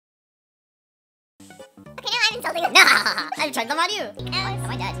insulting us. No, I've tried them on you. Oh,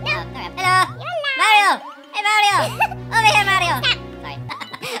 my dad. No. Hello. Mario. Hey, Mario. Over here, Mario. Stop. Sorry.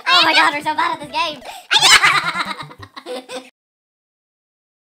 Oh my god, we're so bad at this game.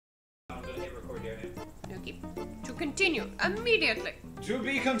 Okay. To continue immediately. To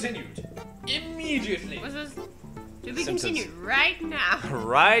be continued immediately. What's this? To be Simpsons. continued right now.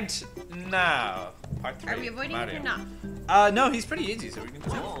 Right now. Part 3. Are we avoiding Mario. it or not? No, he's pretty easy, so we can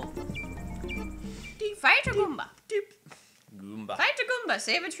just Fight a Goomba. Goomba. Fight a Goomba.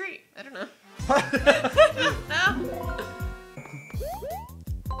 Save a tree. I don't know. No.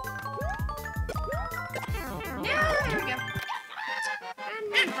 Yeah, there we go.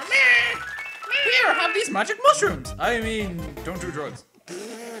 And Here, have these magic mushrooms. I mean, don't do drugs.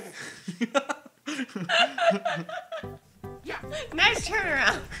 nice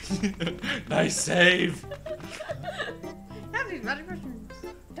turnaround. Nice save. Have these magic mushrooms.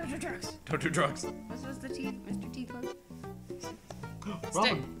 Don't do drugs. Don't do drugs. What was the teeth, Mr. Teeth one?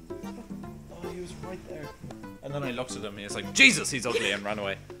 Robin. Oh, he was right there. And then I looked at him and he was like, Jesus, he's ugly, and ran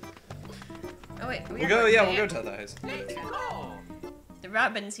away. Oh wait, We'll go, yeah, we'll go to that house. The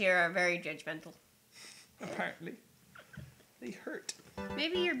robins here are very judgmental. Apparently. They hurt.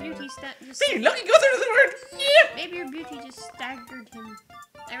 Maybe your beauty just... See, look, he goes through the word. Yeah. Maybe your beauty just staggered him.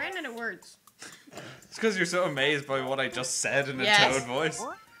 I ran out of words. It's because you're so amazed by what I just said in a Yes. tone voice.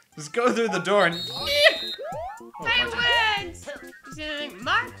 Just go through the door and... My words! He's saying,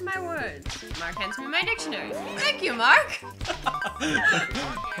 mark my words. Mark hands me my dictionary. Thank you, Mark.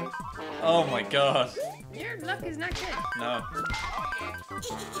 Oh my god. Your luck is not good. No.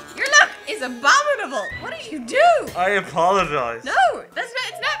 Your luck is abominable. What did you do? I apologize. No, that's not.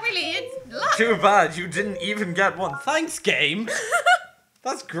 It's not really. It's luck. Too bad you didn't even get one. Thanks, game.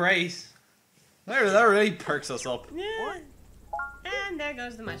 That's great. That really perks us up. Yeah. And there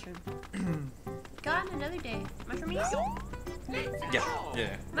goes the mushroom. Gone another day. Mushroomies?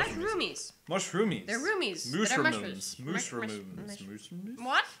 Yeah. Mushroomies. Mushroomies. They're roomies. But they're mushrooms. Mushrooms.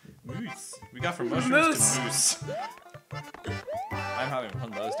 What? Moose. We got from mushrooms to moose. I'm having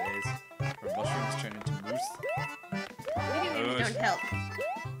one of those days where mushrooms turn into moose. Maybe we don't help.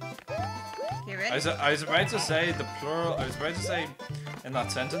 Okay, ready? I was about to say the plural. I was about to say in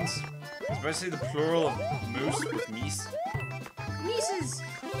that sentence. I was about to say the plural of moose with meese. Mises.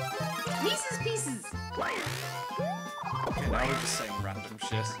 Mises pieces. Okay, now we're just saying random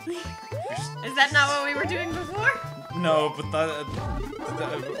shit. Is that not what we were doing before? No, but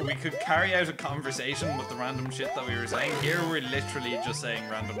that we could carry out a conversation with the random shit that we were saying. Here we're literally just saying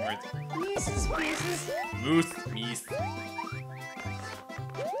random words. Mises pieces. Moose, meese.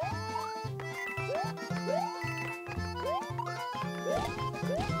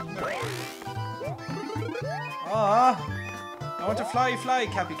 Ah, I want to fly,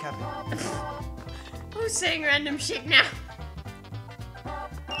 Cappy. Who's saying random shit now?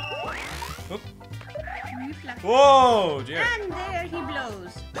 Oop. You fly. Whoa, dear. And there he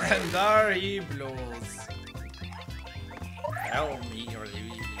blows. And there he blows. Help me, or help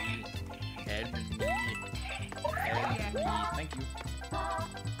me. Help me. Thank you.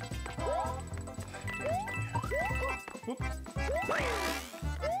 Whoop.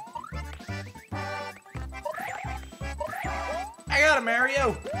 I got a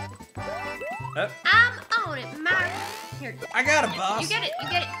Mario. I'm on it, Mark. Here. I got a boss. You get it.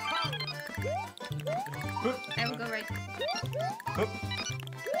 Whoop. I will go right. Whoop.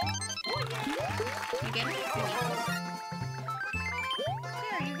 You get it?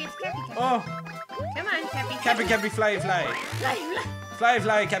 There, you get Cappy. Oh, Come on, Cappy. Cappy, fly.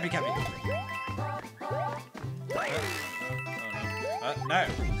 Fly, Cappy. No.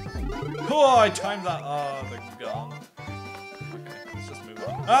 Oh, I timed that. Oh, they're gone. Okay, let's just move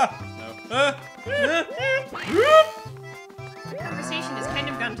on. No. The conversation has kind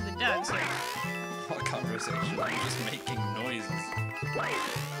of gone to the dogs here. What conversation? I'm just making noises.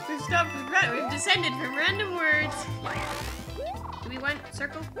 We've descended from random words. Do we want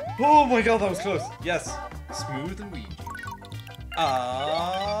circle? Oh my god, that was close. Yes. Smooth and weak. Yeah.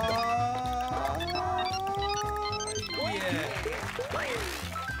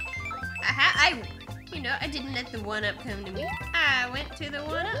 Aha, I didn't let the one-up come to me. I went to the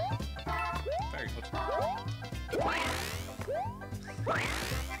one-up. Very good.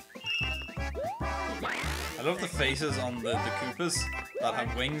 I love the faces on the Koopas that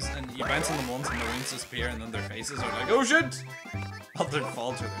have wings, and you bounce on them once and the wings disappear, and then their faces are like, oh shit! But they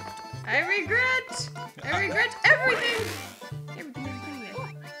fall to their... I regret everything!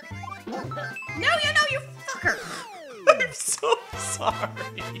 No, you fucker! I'm so sorry.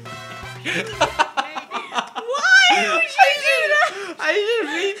 Why would you do that? I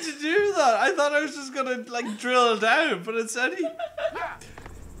didn't mean to do that. I thought I was just gonna like drill down, but instead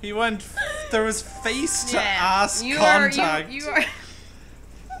he went. There was face to ass contact. You are.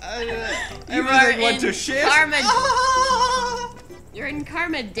 Everything went to shit. Karma. You're in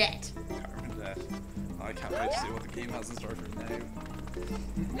karma debt. Karma debt. Oh, I can't wait to see what the game has in store for me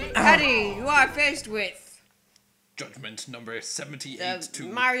now. Paddy, you are faced with Judgment number 78 the to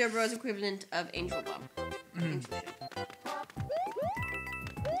Mario Bros equivalent of Angel Bomb. I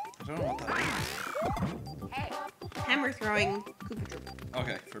don't know what that is. Hammer throwing Koopa Troop.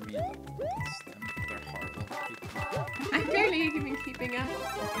 Okay, for me, that's them. They're horrible people. I'm barely even keeping up.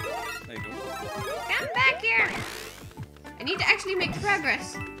 There you go. Come back here! I need to actually make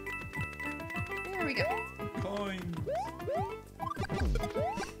progress. There we go. Coins.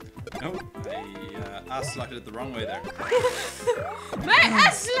 Nope, I ass slided it the wrong way there. My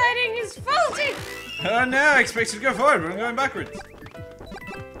ass sliding is faulty! Oh no, I expected to go forward, but I'm going backwards.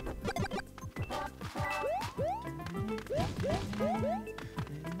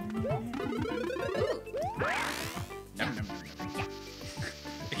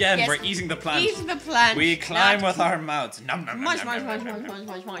 Again, Yes. we're eating the plant. Eat the plant. We climb not with our mouths. Nom nom nom Munch, nom munch, nom munch, nom munch, nom.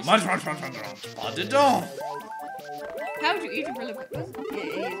 munch, munch, munch. Munch munch munch munch munch. What did do? How to eat a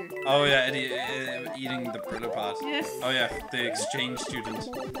Brillo. Oh yeah, Eddie eating the Brillo pot. Yes. Oh yeah, the exchange student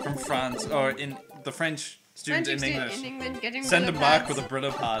from France, or in the French student in English. In England, getting Send him Brillo back pads. with a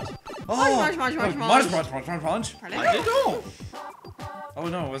Brillo pad. Munch, munch, munch, munch, munch munch munch munch. Pardon? What did do? Oh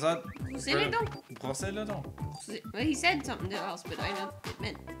no, was that? Brosser les dents. Brosser les dents. Well, he said something else, but I know it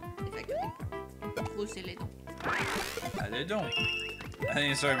meant effectively. Brosser les dents. I don't. I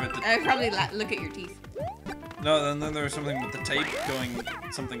think sorry about the. I would probably look at your teeth. No, and then there was something with the tape going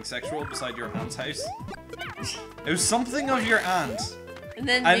something sexual beside your aunt's house. It was something of your aunt. And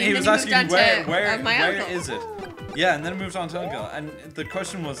then He was moved asking on to, where my where uncle. is it? Yeah, and then it moved on to uncle. And the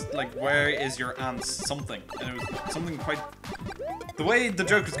question was like, where is your aunt's something? And it was something quite. The way the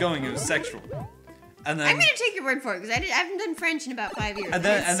joke was going, it was sexual. And then. I'm gonna take your word for it because I haven't done French in about 5 years. And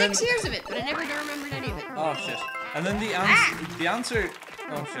then- I and had 6 then- years of it, but I never remembered any of it. Oh shit! And then the answer.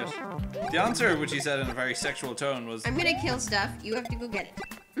 Oh shit! The answer, which he said in a very sexual tone, was. I'm gonna kill stuff. You have to go get it.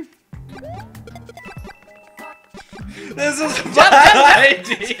 This is a bad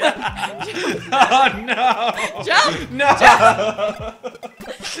idea! Oh no! Jump! No!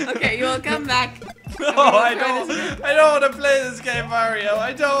 Okay, you will come back. No, I don't want to play this game, Mario.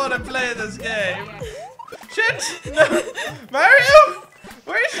 I don't want to play this game. Shit! No. Mario!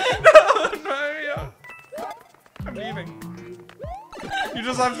 Where's no, Mario? I'm leaving. You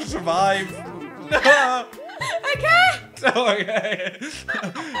just have to survive. No! I can't! Oh, okay.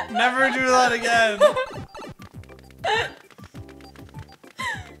 Never do that again.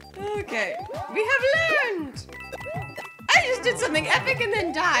 Okay, we have learned! I just did something epic and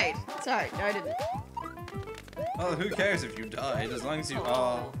then died. Sorry, no I didn't. Well, who cares if you died, as long as you...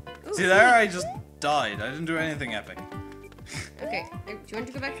 Oh. Ooh, See, there I just died. I didn't do anything epic. Okay, do you want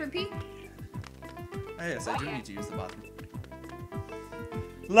to go back for a pee? Oh, yes, I do need to use the bathroom.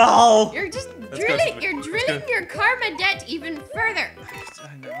 LOL! You're just Let's go, drilling, let's you're go. drilling your karma debt even further.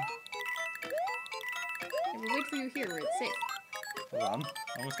 I know. I will wait for you here where it's safe. Hold on.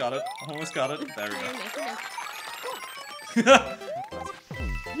 Almost got it. Almost got it. There we You're making a- go.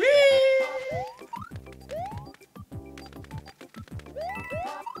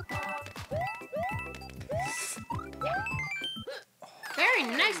 Very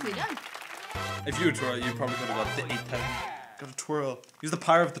nicely done. If you would twirl, you probably could have got the 8,000. Gotta twirl. Use the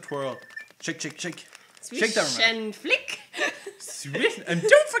power of the twirl. Shake, shake, shake. Shake that remote. and flick. Swish. And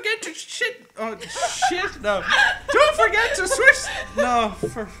don't forget to shit. Oh, shit. No. Don't forget to swish. No.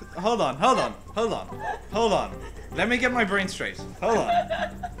 Hold on. Hold on. Hold on. Hold on. Let me get my brain straight. Hold on.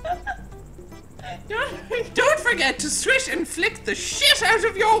 Don't forget to swish and flick the shit out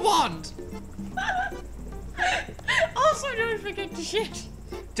of your wand. Also, don't forget to shit.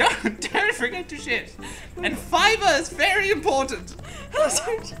 Don't forget to shit. And fiber is very important.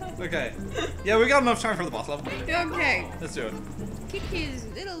 Okay. Yeah, we got enough time for the boss level. Okay. Let's do it. Kick his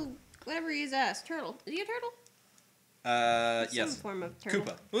little, whatever his ass, turtle. Is he a turtle? Yes. Some form of turtle.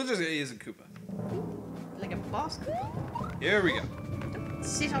 Koopa. We'll just use a Koopa. Like a boss Koopa. Here we go.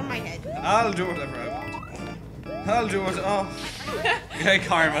 Sit on my head. I'll do whatever I want. I'll do it. Oh. Okay,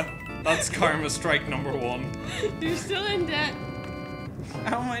 karma. That's karma strike number 1. You're still in debt.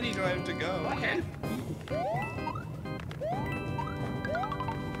 How many do I have to go? 10.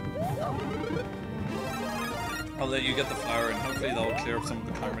 I'll let you get the flower and hopefully that'll clear up some of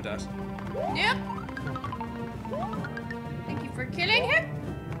the karma debt. Yep. Thank you for killing him.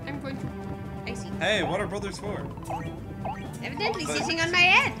 I'm going to... I see. Hey, what are brothers for? Evidently sitting on my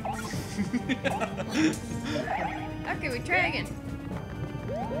head. Okay, we try again.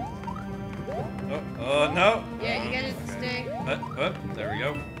 Oh, no. Yeah, you gotta stay. There we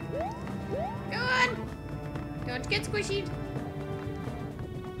go. Go on! Don't get squishy.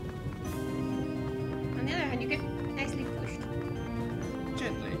 On the other hand, you get nicely pushed.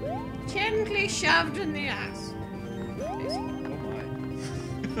 Gently. Gently shoved in the ass. Oh my.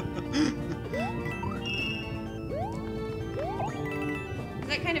 Is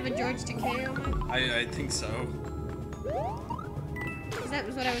that kind of a George Takei moment? I think so. Because that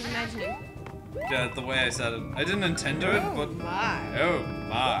was what I was imagining. Yeah, the way I said it. I didn't intend to it, Oh but... my. Oh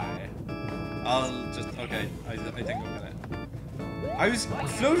my. I'll just... Okay, I think I'm gonna... I was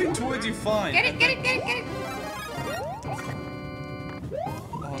floating towards you fine. Get it, get it, get it, get it!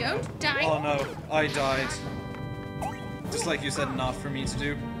 Oh, Don't no. die. Oh no, I died. Just like you said, not for me to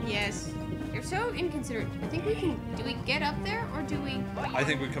do. Yes. You're so inconsiderate. I think we can... Do we get up there, or do we... I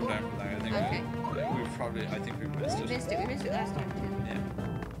think we come down from there. I think Okay. we've probably... I think we missed We it. missed it. We missed it last time, too. Yeah.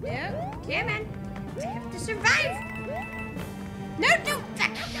 Yeah. Yeah, man. I have to survive. No, no, no,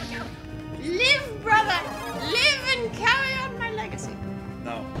 no, no. Live, brother. Live and carry on my legacy.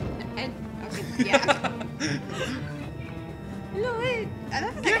 No. And okay, yeah. No, wait. I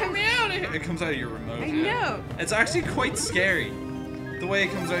love that. Get me out of here! It comes out of your remote. I yeah. know. It's actually quite scary. The way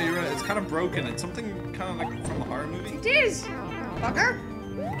it comes out of your remote. It's kind of broken. It's something kind of like from a horror movie. It is. Fucker.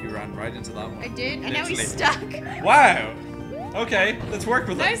 You ran right into that one. I did, and now he's Literally. stuck. Wow. Okay, let's work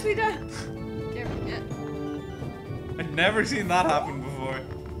with it. Nicely done. Yeah. I've never seen that happen before.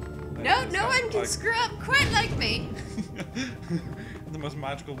 No, no one can screw up quite like me. In the most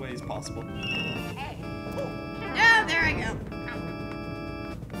magical ways possible. Yeah, there I go.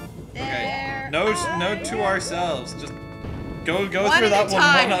 Okay. There Note I to go. ourselves. Just go One through at that a one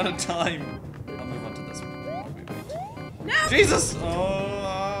time. at a time. I'll move on to this one. While we wait. No. Jesus!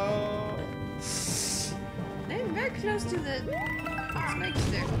 Oh. I'm very close to the spikes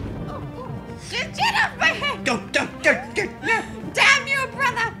there. Get off my head! Go! No! Damn you,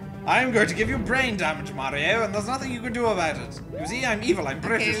 brother! I'm going to give you brain damage, Mario, and there's nothing you can do about it. You see, I'm evil. I'm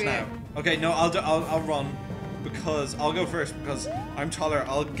British Okay, now. Okay, no, I'll run because I'll go first because I'm taller.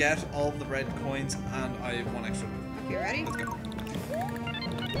 I'll get all the red coins and I have one extra move. Okay, ready? Let's go.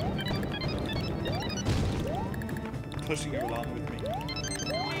 Pushing you along with me.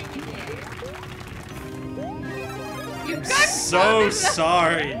 You got So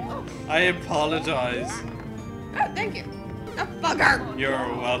sorry. I apologize. Oh, thank you. A bugger! You're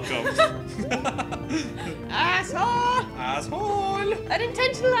welcome. Asshole! Asshole.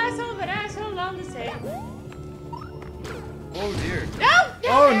 Unintentional asshole, but asshole all the same. Oh dear. No!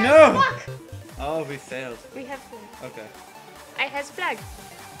 Oh no! Fuck! Oh, we failed. We have flag. Okay. I has flag.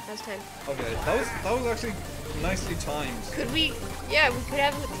 Last time. Okay. That was actually nicely timed. Could we? Yeah, we could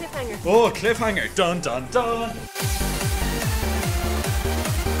have a cliffhanger. Oh, cliffhanger! Dun dun dun!